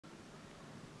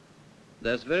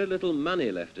There's very little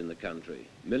money left in the country.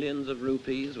 Millions of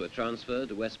rupees were transferred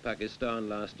to West Pakistan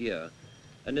last year,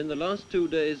 and in the last 2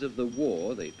 days of the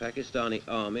war, the Pakistani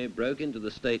army broke into the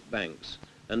state banks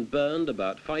and burned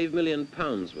about £5 million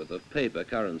worth of paper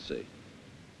currency.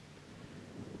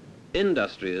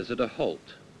 Industry is at a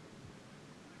halt.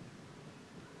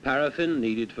 Paraffin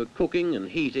needed for cooking and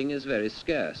heating is very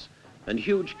scarce, and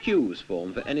huge queues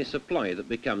form for any supply that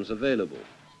becomes available.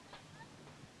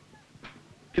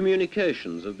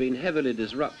 Communications have been heavily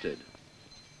disrupted.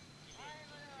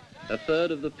 A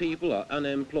third of the people are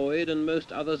unemployed and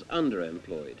most others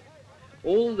underemployed.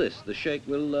 All this the Sheikh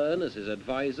will learn as his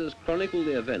advisors chronicle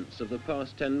the events of the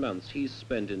past 10 months he's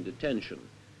spent in detention.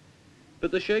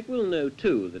 But the Sheikh will know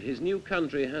too that his new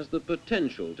country has the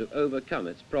potential to overcome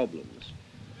its problems.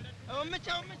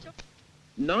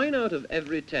 9 out of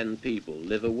every 10 people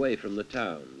live away from the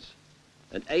towns,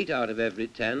 and 8 out of every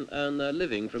 10 earn their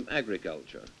living from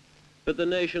agriculture. But the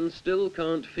nation still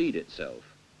can't feed itself.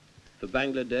 For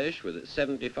Bangladesh, with its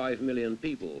 75 million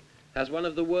people, has one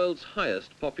of the world's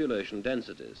highest population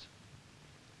densities.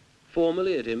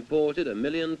 Formerly it imported 1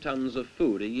 million tons of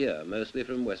food a year, mostly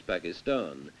from West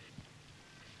Pakistan.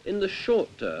 In the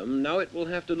short term, now it will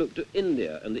have to look to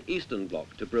India and the Eastern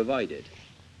Bloc to provide it.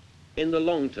 In the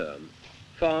long term,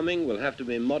 farming will have to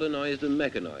be modernized and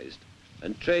mechanized,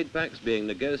 and trade pacts being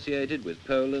negotiated with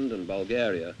Poland and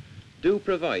Bulgaria do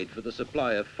provide for the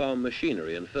supply of farm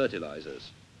machinery and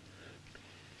fertilizers.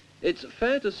 It's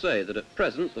fair to say that at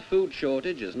present the food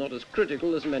shortage is not as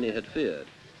critical as many had feared,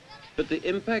 but the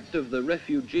impact of the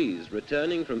refugees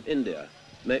returning from India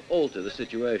may alter the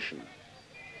situation.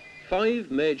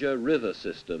 5 major river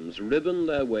systems ribbon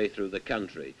their way through the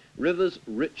country, rivers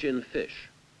rich in fish.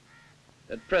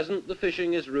 At present the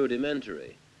fishing is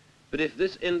rudimentary, but if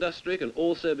this industry can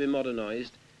also be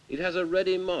modernized, it has a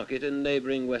ready market in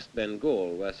neighboring West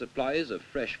Bengal, where supplies of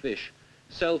fresh fish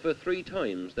sell for 3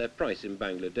 times their price in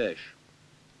Bangladesh.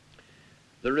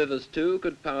 The rivers too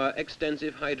could power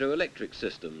extensive hydroelectric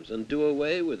systems and do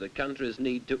away with the country's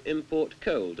need to import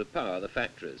coal to power the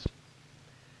factories.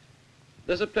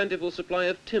 There's a plentiful supply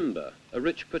of timber, a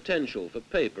rich potential for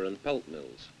paper and pulp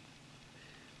mills.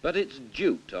 But it's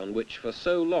jute on which for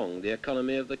so long the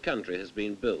economy of the country has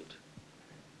been built.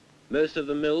 Most of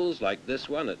the mills, like this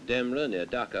one at Demra near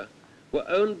Dacca, were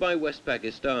owned by West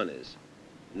Pakistanis.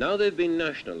 Now they've been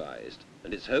nationalized,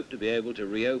 and it's hoped to be able to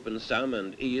reopen some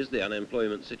and ease the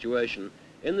unemployment situation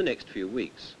in the next few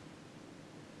weeks.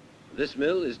 This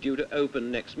mill is due to open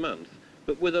next month,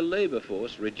 but with a labor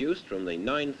force reduced from the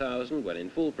 9,000 when in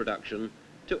full production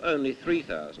to only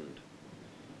 3,000.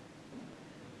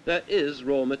 There is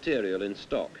raw material in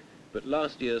stock, but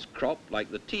last year's crop, like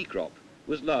the tea crop,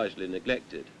 was largely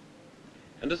neglected.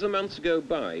 And as the months go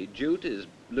by, jute is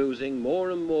losing more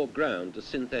and more ground to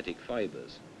synthetic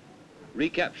fibres.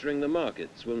 Recapturing the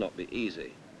markets will not be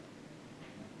easy.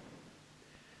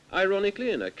 Ironically,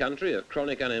 in a country of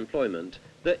chronic unemployment,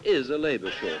 there is a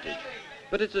labour shortage,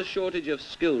 but it's a shortage of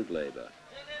skilled labour.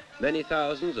 Many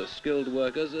thousands of skilled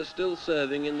workers are still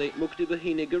serving in the Mukti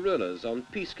Bahini guerrillas on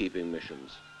peacekeeping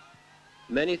missions.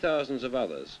 Many thousands of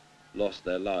others lost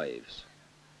their lives.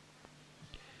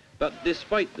 But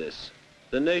despite this,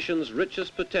 the nation's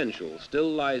richest potential still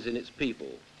lies in its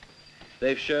people.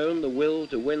 They've shown the will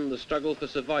to win the struggle for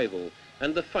survival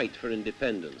and the fight for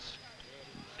independence.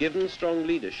 Given strong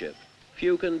leadership,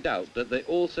 few can doubt that they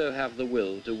also have the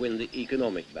will to win the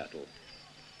economic battle.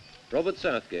 Robert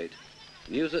Southgate,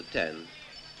 News at 10,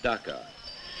 Dhaka.